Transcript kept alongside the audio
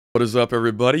What is up,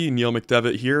 everybody? Neil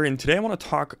McDevitt here, and today I want to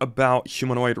talk about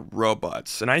humanoid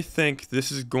robots. And I think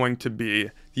this is going to be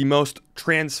the most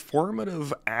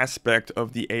transformative aspect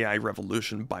of the AI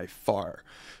revolution by far.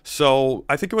 So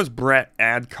I think it was Brett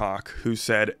Adcock who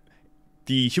said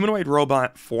the humanoid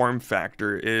robot form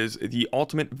factor is the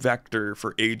ultimate vector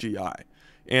for AGI.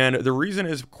 And the reason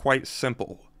is quite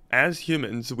simple. As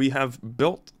humans, we have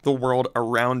built the world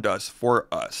around us for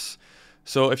us.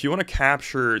 So if you want to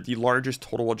capture the largest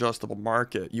total adjustable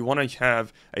market, you want to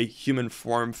have a human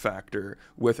form factor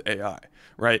with AI,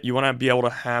 right? You want to be able to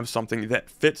have something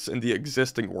that fits in the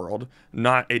existing world,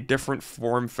 not a different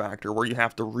form factor where you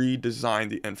have to redesign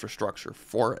the infrastructure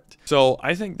for it. So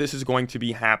I think this is going to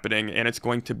be happening, and it's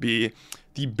going to be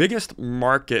the biggest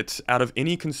market out of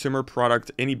any consumer product,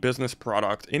 any business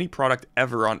product, any product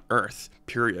ever on Earth,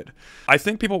 period. I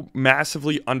think people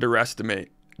massively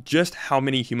underestimate just how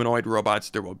many humanoid robots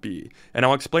there will be, and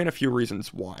I'll explain a few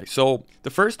reasons why. So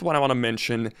the first one I want to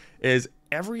mention is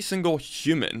every single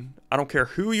human, I don't care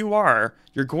who you are,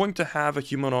 you're going to have a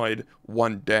humanoid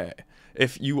one day.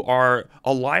 If you are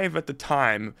alive at the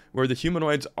time where the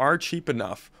humanoids are cheap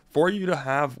enough for you to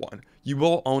have one, you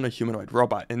will own a humanoid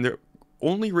robot, and the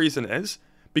only reason is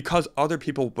because other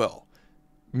people will.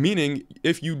 Meaning,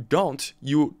 if you don't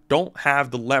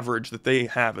have the leverage that they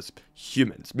have as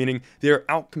humans, meaning they're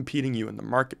outcompeting you in the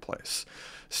marketplace.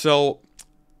 So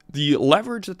the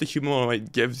leverage that the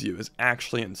humanoid gives you is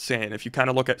actually insane. If you kind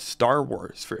of look at Star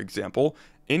Wars, for example,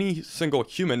 any single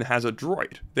human has a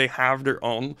droid. They have their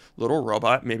own little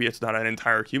robot. Maybe it's not an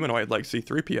entire humanoid like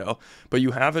C-3PO, but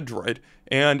you have a droid,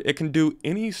 and it can do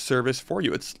any service for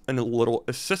you. It's a little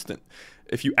assistant.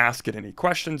 If you ask it any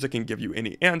questions, it can give you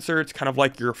any answer. It's kind of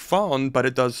like your phone, but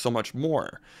it does so much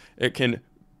more. It can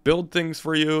build things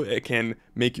for you. It can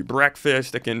make you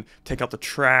breakfast. It can take out the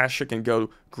trash. It can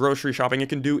go grocery shopping. It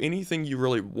can do anything you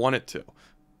really want it to.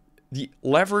 The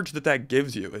leverage that that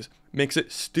gives you makes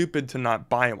it stupid to not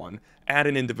buy one at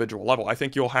an individual level. I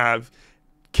think you'll have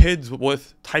kids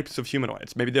with types of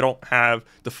humanoids. Maybe they don't have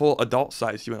the full adult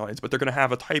size humanoids, but they're going to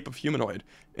have a type of humanoid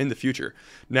in the future.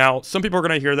 Now, some people are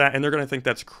going to hear that and they're going to think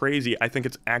that's crazy. I think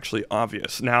it's actually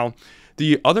obvious. Now,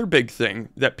 the other big thing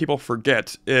that people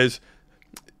forget is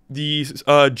the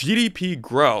GDP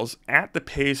grows at the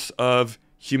pace of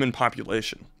human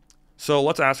population. So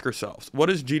let's ask ourselves, what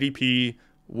is GDP?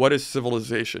 What is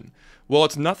civilization? Well,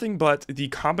 it's nothing but the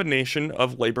combination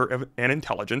of labor and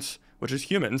intelligence, which is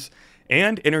humans,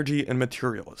 and energy and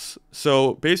materials.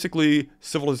 So basically,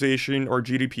 civilization or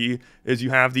GDP is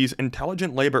you have these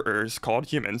intelligent laborers called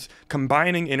humans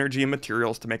combining energy and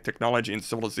materials to make technology and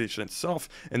civilization itself,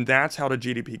 and that's how the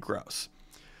GDP grows.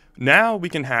 Now we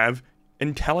can have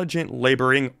intelligent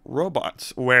laboring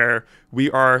robots, where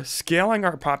we are scaling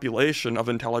our population of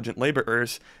intelligent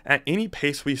laborers at any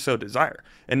pace we so desire.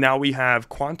 And now we have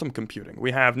quantum computing, we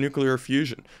have nuclear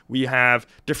fusion, we have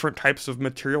different types of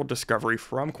material discovery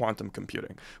from quantum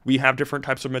computing, we have different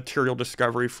types of material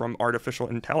discovery from artificial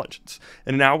intelligence.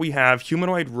 And now we have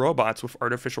humanoid robots with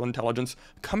artificial intelligence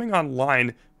coming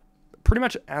online pretty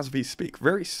much as we speak,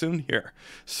 very soon here.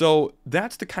 So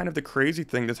that's the kind of the crazy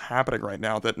thing that's happening right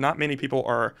now that not many people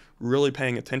are really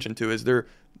paying attention to, is there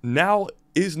now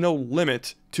is no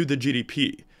limit to the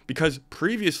GDP. Because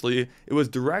previously it was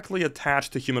directly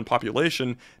attached to human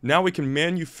population. Now we can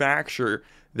manufacture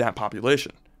that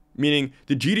population, meaning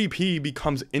the GDP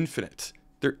becomes infinite.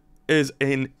 There is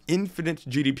an infinite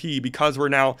GDP because we're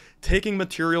now taking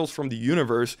materials from the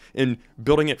universe and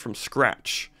building it from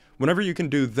scratch. Whenever you can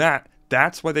do that,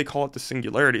 that's why they call it the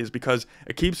singularity, is because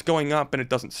it keeps going up and it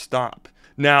doesn't stop.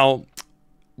 Now,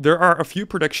 there are a few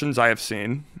predictions I have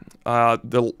seen.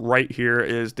 The right here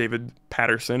is David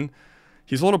Patterson.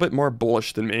 He's a little bit more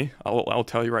bullish than me, I'll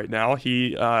tell you right now.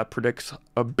 He predicts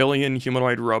 1 billion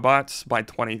humanoid robots by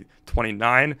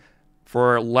 2029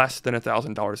 for less than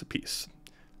 $1,000 a piece.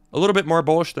 A little bit more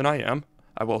bullish than I am,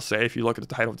 I will say. If you look at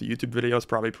the title of the YouTube video, it's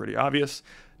probably pretty obvious.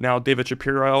 Now, David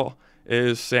Shapiro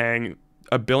is saying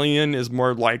 1 billion is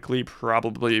more likely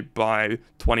probably by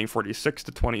 2046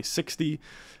 to 2060.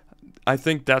 I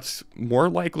think that's more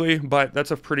likely, but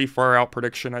that's a pretty far out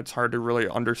prediction. It's hard to really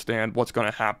understand what's going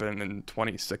to happen in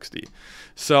 2060.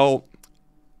 So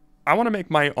I want to make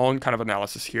my own kind of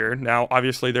analysis here. Now,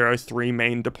 obviously, there are 3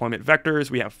 main deployment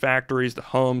vectors. We have factories, the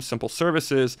home, simple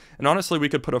services, and honestly, we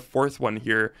could put a 4th one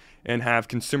here and have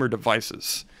consumer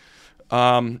devices.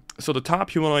 So the top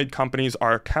humanoid companies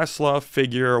are Tesla,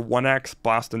 Figure, 1X,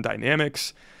 Boston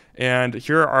Dynamics, and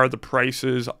here are the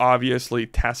prices. Obviously,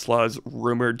 Tesla's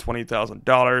rumored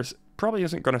 $20,000. probably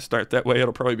isn't going to start that way.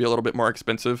 It'll probably be a little bit more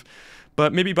expensive.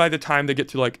 But maybe by the time they get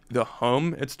to like the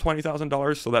home, it's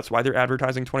 $20,000. So that's why they're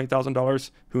advertising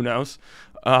 $20,000. Who knows?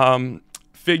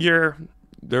 Figure,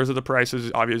 those are the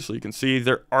prices. Obviously, you can see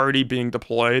they're already being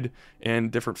deployed in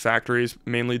different factories,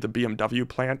 mainly the BMW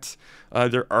plants.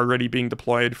 They're already being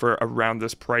deployed for around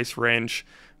this price range.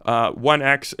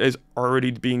 1X is already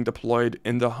being deployed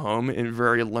in the home in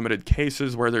very limited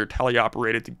cases where they're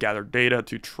teleoperated to gather data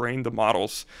to train the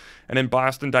models. And then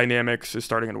Boston Dynamics is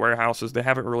starting in warehouses. They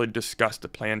haven't really discussed the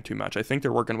plan too much. I think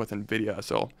they're working with NVIDIA,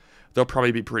 so they'll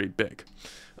probably be pretty big.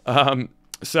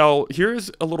 So here's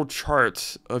a little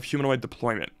chart of humanoid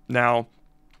deployment. Now,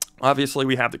 obviously,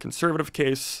 we have the conservative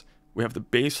case, we have the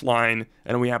baseline,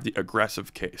 and we have the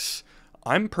aggressive case.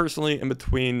 I'm personally in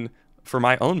between. For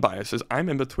my own biases, I'm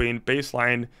in between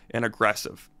baseline and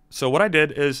aggressive. So what I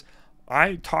did is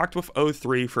I talked with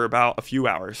O3 for about a few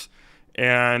hours,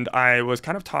 and I was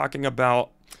kind of talking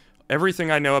about everything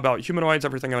I know about humanoids,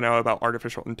 everything I know about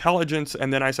artificial intelligence,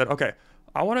 and then I said, okay,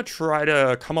 I want to try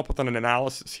to come up with an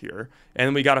analysis here,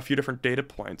 and we got a few different data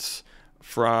points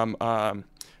from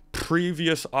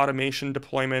previous automation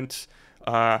deployments,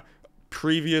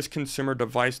 previous consumer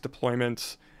device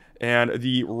deployments, and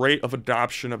the rate of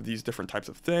adoption of these different types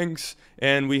of things.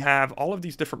 And we have all of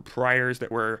these different priors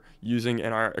that we're using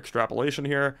in our extrapolation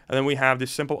here. And then we have the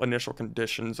simple initial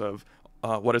conditions of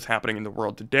what is happening in the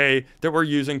world today that we're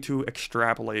using to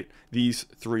extrapolate these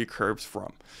three curves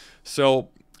from. So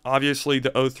obviously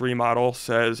the O3 model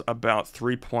says about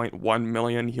 3.1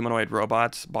 million humanoid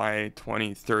robots by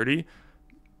 2030.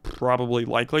 Probably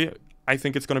likely. I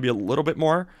think it's going to be a little bit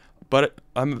more, but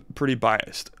I'm pretty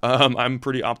biased. I'm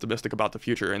pretty optimistic about the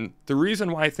future. And the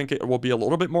reason why I think it will be a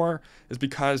little bit more is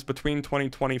because between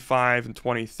 2025 and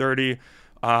 2030,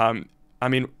 I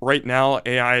mean, right now,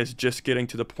 AI is just getting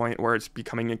to the point where it's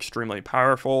becoming extremely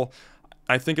powerful.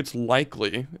 I think it's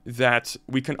likely that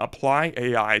we can apply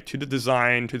AI to the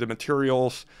design, to the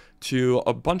materials, to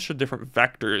a bunch of different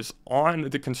vectors on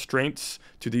the constraints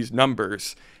to these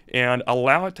numbers and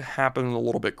allow it to happen a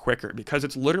little bit quicker, because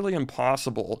it's literally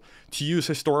impossible to use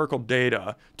historical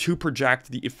data to project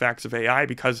the effects of AI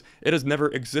because it has never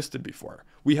existed before.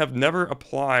 We have never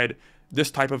applied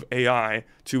this type of AI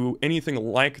to anything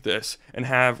like this and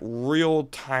have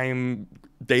real-time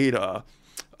data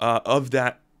of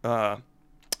that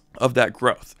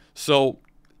growth. So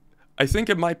I think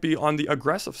it might be on the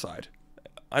aggressive side.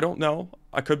 I don't know.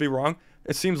 I could be wrong.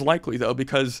 It seems likely, though,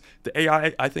 because the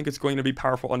AI, I think it's going to be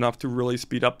powerful enough to really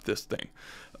speed up this thing.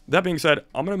 That being said,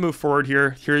 I'm going to move forward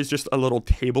here. Here's just a little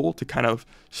table to kind of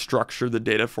structure the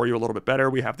data for you a little bit better.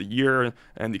 We have the year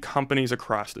and the companies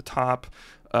across the top.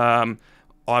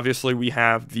 Obviously, we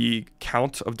have the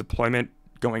count of deployment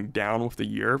going down with the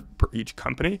year per each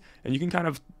company. And you can kind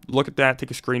of look at that, take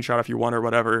a screenshot if you want or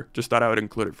whatever. Just thought I would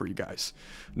include it for you guys.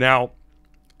 Now,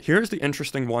 here's the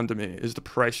interesting one to me, is the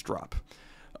price drop.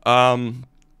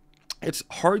 It's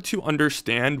hard to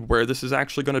understand where this is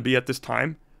actually going to be at this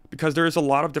time because there is a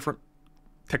lot of different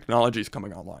technologies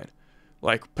coming online,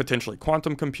 like potentially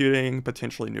quantum computing,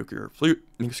 potentially nuclear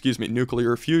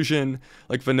fusion,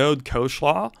 like Vinod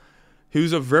Khosla,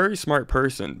 who's a very smart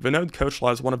person. Vinod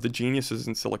Khosla is one of the geniuses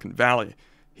in Silicon Valley.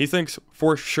 He thinks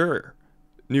for sure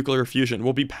nuclear fusion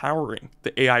will be powering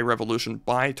the AI revolution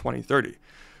by 2030,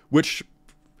 which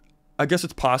I guess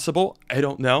it's possible. I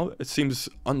don't know. It seems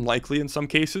unlikely in some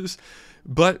cases,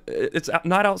 but it's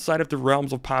not outside of the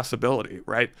realms of possibility,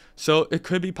 right? So it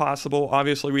could be possible.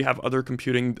 Obviously, we have other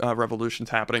computing revolutions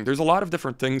happening. There's a lot of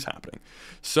different things happening.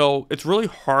 So it's really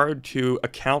hard to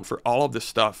account for all of this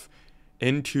stuff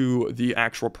into the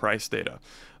actual price data.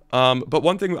 But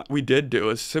one thing we did do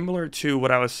is similar to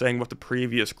what I was saying with the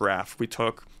previous graph. We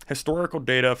took historical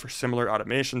data for similar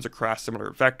automations across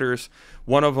similar vectors.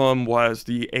 One of them was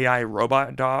the AI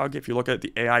robot dog. If you look at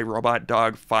the AI robot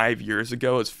dog 5 years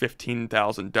ago, it's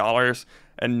 $15,000,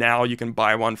 and now you can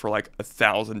buy one for like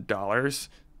 $1,000.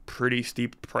 Pretty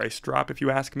steep price drop, if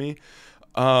you ask me.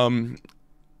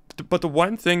 But the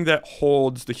one thing that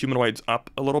holds the humanoids up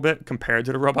a little bit compared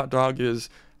to the robot dog is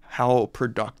how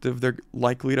productive they're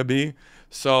likely to be.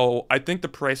 So I think the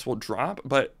price will drop,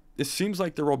 but it seems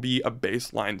like there will be a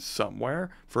baseline somewhere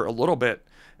for a little bit.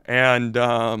 And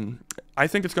I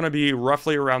think it's going to be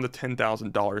roughly around the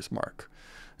 $10,000 mark.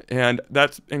 And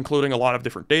that's including a lot of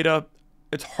different data.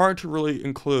 It's hard to really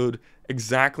include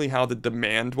exactly how the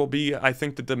demand will be. I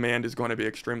think the demand is going to be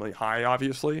extremely high,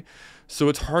 obviously. So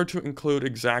it's hard to include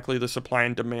exactly the supply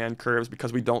and demand curves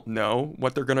because we don't know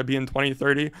what they're going to be in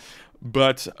 2030.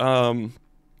 But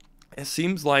it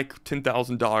seems like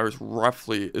 $10,000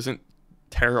 roughly isn't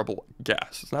terrible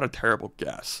guess. It's not a terrible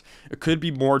guess. It could be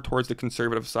more towards the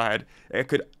conservative side. It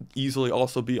could easily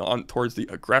also be on towards the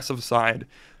aggressive side.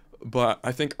 But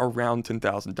I think around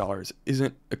 $10,000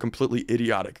 isn't a completely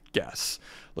idiotic guess.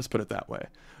 Let's put it that way.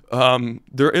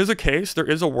 There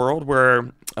is a world where,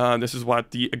 this is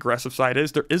what the aggressive side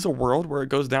is. There is a world where it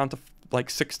goes down to like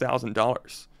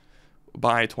 $6,000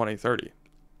 by 2030.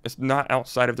 It's not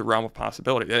outside of the realm of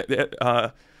possibility.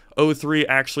 O3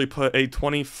 actually put a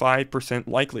 25%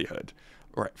 likelihood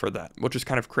right for that, which is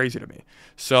kind of crazy to me.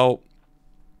 So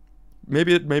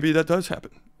maybe that does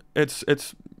happen. It's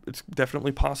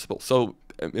definitely possible. So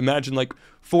imagine like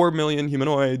 4 million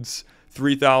humanoids,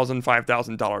 $3,000,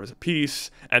 $5,000 a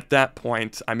piece. At that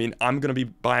point, I mean, I'm gonna be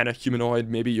buying a humanoid.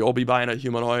 Maybe you'll be buying a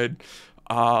humanoid.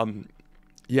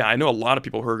 Yeah, I know a lot of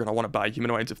people who are gonna want to buy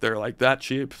humanoids if they're like that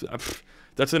cheap.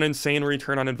 That's an insane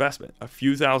return on investment. A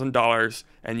few $1,000s,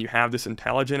 and you have this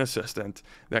intelligent assistant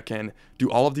that can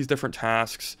do all of these different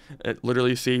tasks. It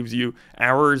literally saves you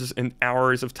hours and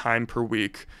hours of time per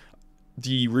week.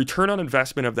 The return on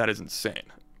investment of that is insane.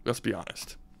 Let's be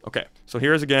honest. Okay, so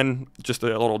here's again just a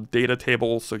little data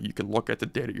table so you can look at the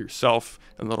data yourself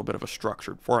in a little bit of a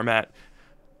structured format.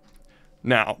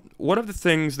 Now, one of the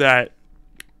things that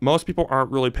most people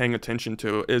aren't really paying attention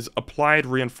to is applied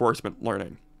reinforcement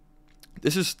learning.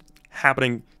 This is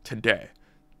happening today.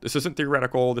 This isn't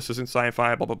theoretical. This isn't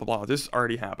sci-fi, blah, blah, blah, blah. This is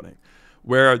already happening.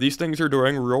 Where these things are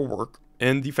doing real work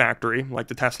in the factory, like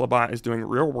the Tesla bot is doing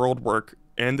real world work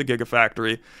in the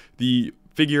Gigafactory. The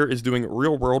figure is doing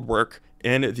real world work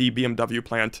in the BMW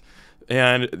plant.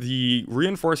 And the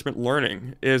reinforcement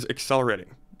learning is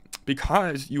accelerating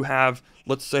because you have,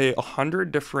 let's say,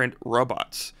 100 different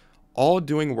robots all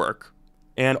doing work.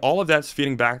 And all of that's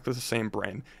feeding back to the same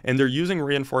brain. And they're using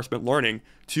reinforcement learning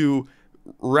to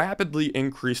rapidly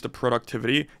increase the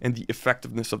productivity and the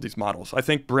effectiveness of these models. I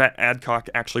think Brett Adcock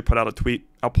actually put out a tweet.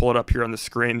 I'll pull it up here on the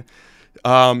screen.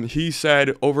 He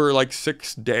said over like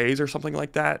 6 days or something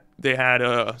like that, they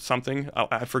had something.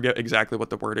 I forget exactly what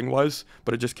the wording was,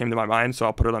 but it just came to my mind, so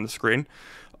I'll put it on the screen.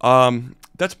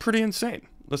 That's pretty insane.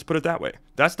 Let's put it that way.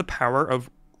 That's the power of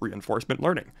reinforcement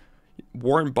learning.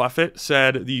 Warren Buffett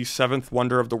said the seventh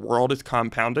wonder of the world is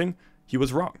compounding. He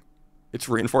was wrong. It's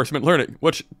reinforcement learning,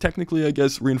 which technically I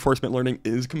guess reinforcement learning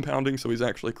is compounding, so he's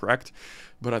actually correct.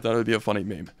 But I thought it would be a funny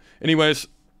meme. Anyways,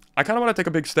 I kind of want to take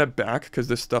a big step back because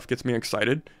this stuff gets me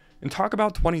excited and talk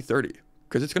about 2030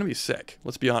 because it's going to be sick.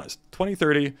 Let's be honest.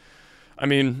 2030, I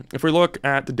mean, if we look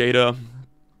at the data,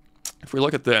 if we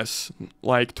look at this,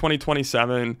 like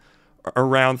 2027,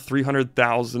 around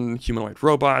 300,000 humanoid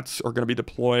robots are going to be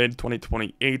deployed.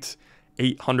 2028,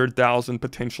 800,000,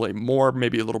 potentially more,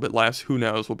 maybe a little bit less, who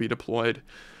knows, will be deployed.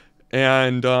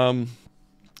 And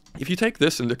if you take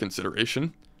this into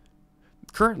consideration,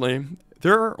 currently,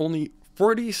 there are only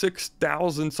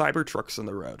 46,000 Cybertrucks on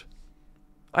the road.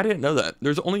 I didn't know that.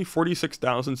 There's only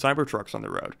 46,000 Cybertrucks on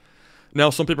the road. Now,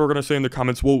 some people are going to say in the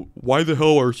comments, well, why the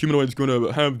hell are humanoids going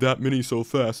to have that many so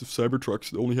fast if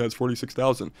Cybertrucks only has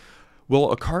 46,000?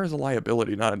 Well, a car is a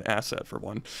liability, not an asset, for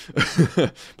one.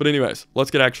 But anyways, let's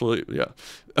get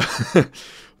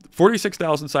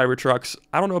 46,000 Cybertrucks.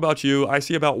 I don't know about you. I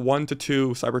see about 1 to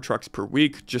 2 Cybertrucks per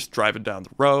week just driving down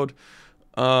the road.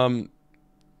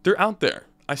 They're out there.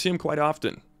 I see them quite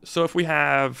often. So if we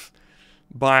have,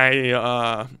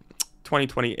 by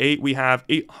 2028, we have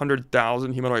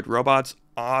 800,000 humanoid robots.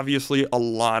 Obviously, a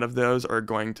lot of those are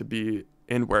going to be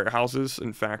in warehouses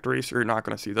and factories, so you're not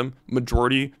going to see them.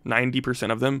 Majority,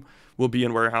 90% of them, will be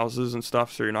in warehouses and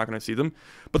stuff, so you're not going to see them.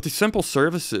 But the simple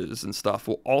services and stuff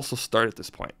will also start at this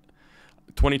point.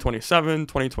 2027,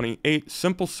 2028,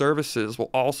 simple services will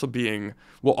also be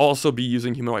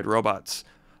using humanoid robots.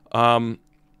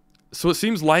 So it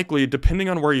seems likely, depending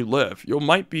on where you live, you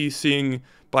might be seeing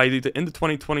by the end of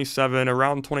 2027,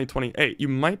 around 2028, you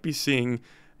might be seeing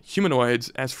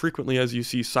humanoids as frequently as you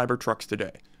see Cybertrucks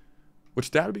today.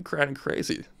 Which that would be kind of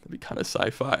crazy. That'd be kind of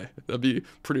sci-fi. That'd be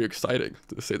pretty exciting,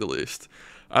 to say the least.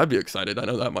 I'd be excited, I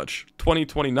know that much.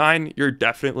 2029, you're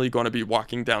definitely going to be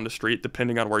walking down the street,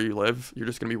 depending on where you live. You're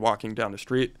just going to be walking down the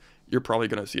street. You're probably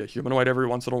going to see a humanoid every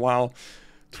once in a while.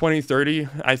 2030,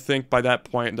 I think by that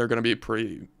point, they're going to be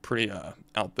pretty out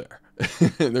there.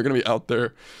 They're going to be out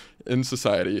there in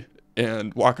society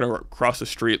and walking across the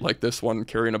street like this one,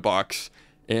 carrying a box.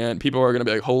 And people are going to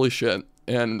be like, holy shit.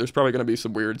 And there's probably going to be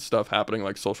some weird stuff happening,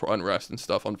 like social unrest and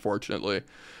stuff, unfortunately.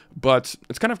 But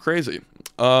it's kind of crazy.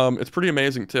 It's pretty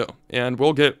amazing, too. And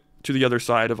we'll get to the other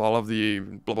side of all of the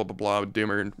blah, blah, blah, blah,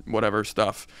 doomer and whatever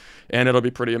stuff. And it'll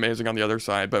be pretty amazing on the other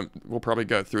side. But we'll probably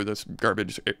go through this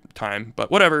garbage time.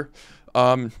 But whatever.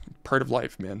 Part of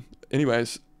life, man.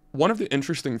 Anyways, one of the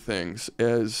interesting things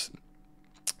is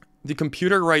the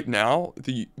computer right now,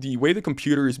 the way the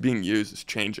computer is being used is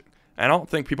changing. I don't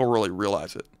think people really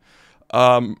realize it.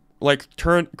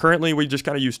 Currently, we just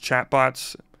kind of use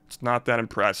chatbots. It's not that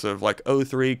impressive. Like,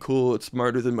 O3, cool, it's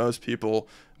smarter than most people,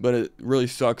 but it really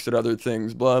sucks at other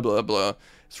things, blah, blah, blah.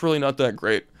 It's really not that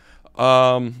great.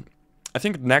 I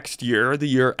think next year, the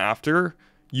year after,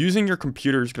 using your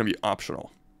computer is going to be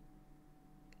optional.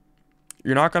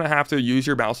 You're not going to have to use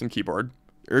your mouse and keyboard.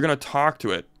 You're going to talk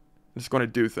to it. It's going to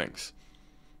do things.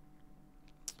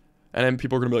 And then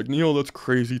people are going to be like, Neil, that's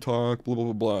crazy talk, blah, blah,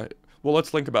 blah, blah. Well, let's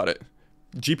think about it.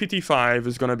 GPT-5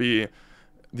 is going to be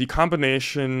the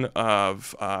combination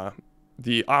of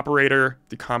the operator,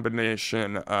 the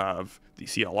combination of the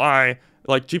CLI.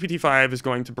 Like, GPT-5 is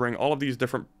going to bring all of these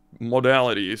different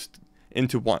modalities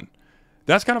into one.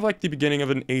 That's kind of like the beginning of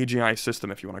an AGI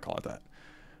system, if you want to call it that.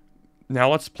 Now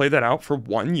let's play that out for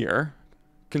 1 year.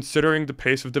 Considering the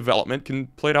pace of development, can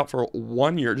play it out for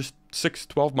 1 year, just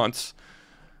 6-12 months.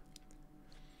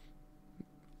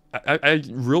 I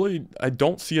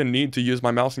don't see a need to use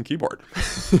my mouse and keyboard.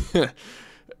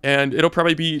 And it'll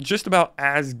probably be just about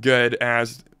as good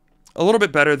as, a little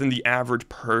bit better than the average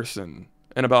person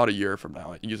in about a year from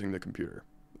now at using the computer.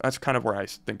 That's kind of where I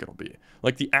think it'll be.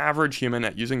 Like, the average human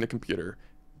at using the computer,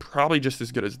 probably just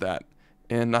as good as that,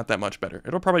 and not that much better.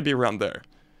 It'll probably be around there.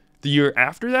 The year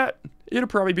after that, it'll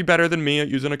probably be better than me at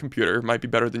using a computer. It might be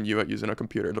better than you at using a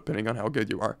computer, depending on how good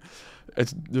you are.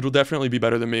 It'll definitely be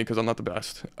better than me because I'm not the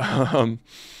best.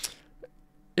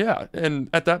 Yeah, and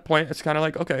at that point, it's kind of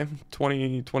like, okay,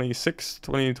 2026,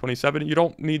 2027, you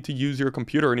don't need to use your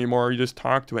computer anymore. You just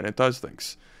talk to it and it does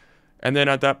things. And then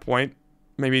at that point,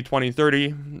 maybe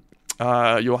 2030,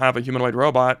 you'll have a humanoid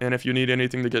robot, and if you need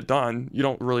anything to get done, you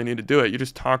don't really need to do it. You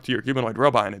just talk to your humanoid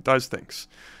robot and it does things.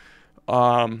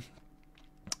 And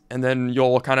then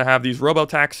you'll kind of have these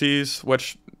robo-taxis,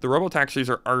 which the robo-taxis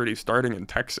are already starting in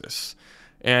Texas.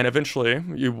 And eventually,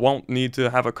 you won't need to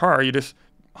have a car. You just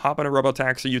hop in a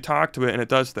robo-taxi, you talk to it, and it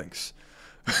does things.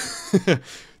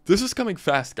 This is coming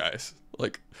fast, guys.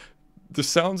 Like, this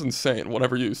sounds insane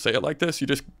whenever you say it like this. You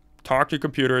just talk to your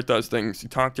computer, it does things. You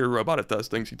talk to your robot, it does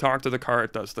things. You talk to the car,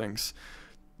 it does things.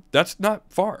 That's not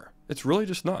far. It's really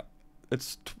just not.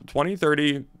 It's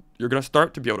 2030, you're going to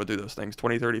start to be able to do those things.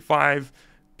 2035,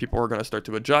 people are going to start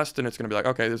to adjust, and it's going to be like,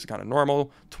 okay, this is kind of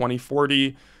normal.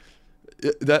 2040,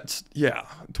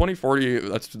 2040,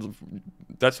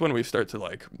 that's when we start to,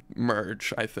 like,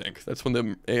 merge, I think. That's when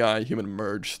the AI human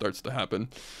merge starts to happen.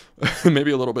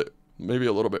 maybe a little bit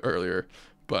earlier,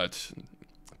 but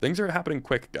things are happening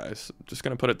quick, guys. Just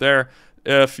going to put it there.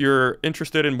 If you're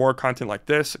interested in more content like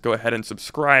this, go ahead and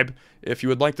subscribe. If you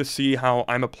would like to see how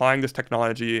I'm applying this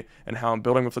technology and how I'm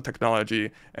building with the technology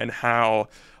and how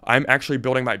I'm actually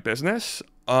building my business,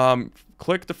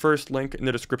 click the first link in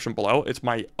the description below. It's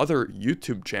my other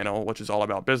YouTube channel, which is all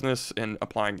about business and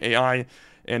applying AI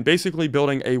and basically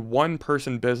building a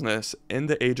one-person business in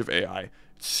the age of AI.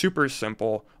 Super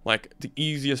simple, like the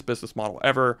easiest business model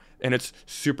ever, and it's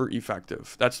super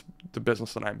effective. That's the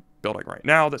business that I'm building right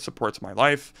now that supports my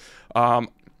life.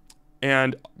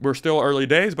 And we're still early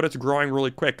days, but it's growing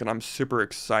really quick, and I'm super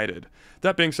excited.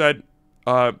 That being said,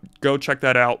 go check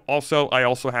that out. Also, I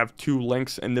also have 2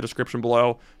 links in the description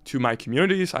below to my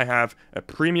communities. I have a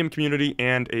premium community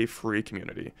and a free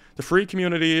community. The free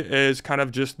community is kind of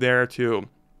just there to,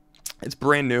 it's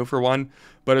brand new for one,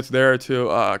 but it's there to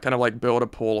kind of like build a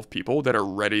pool of people that are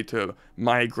ready to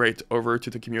migrate over to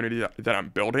the community that I'm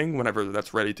building whenever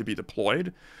that's ready to be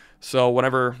deployed. So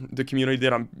whenever the community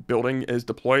that I'm building is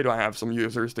deployed, I have some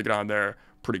users to get on there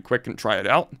pretty quick and try it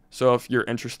out. So if you're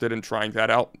interested in trying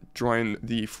that out, join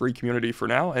the free community for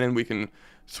now, and then we can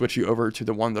switch you over to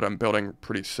the one that I'm building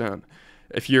pretty soon.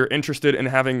 If you're interested in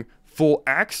having full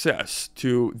access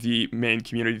to the main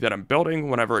community that I'm building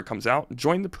whenever it comes out,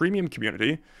 join the premium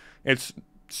community. It's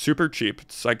super cheap.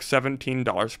 It's like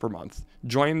 $17 per month.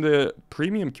 Join the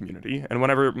premium community, and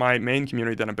whenever my main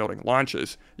community that I'm building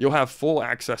launches, you'll have full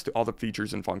access to all the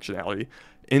features and functionality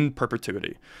in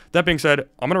perpetuity. That being said,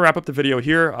 I'm going to wrap up the video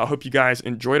here. I hope you guys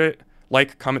enjoyed it.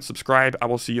 Like, comment, subscribe. I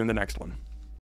will see you in the next one.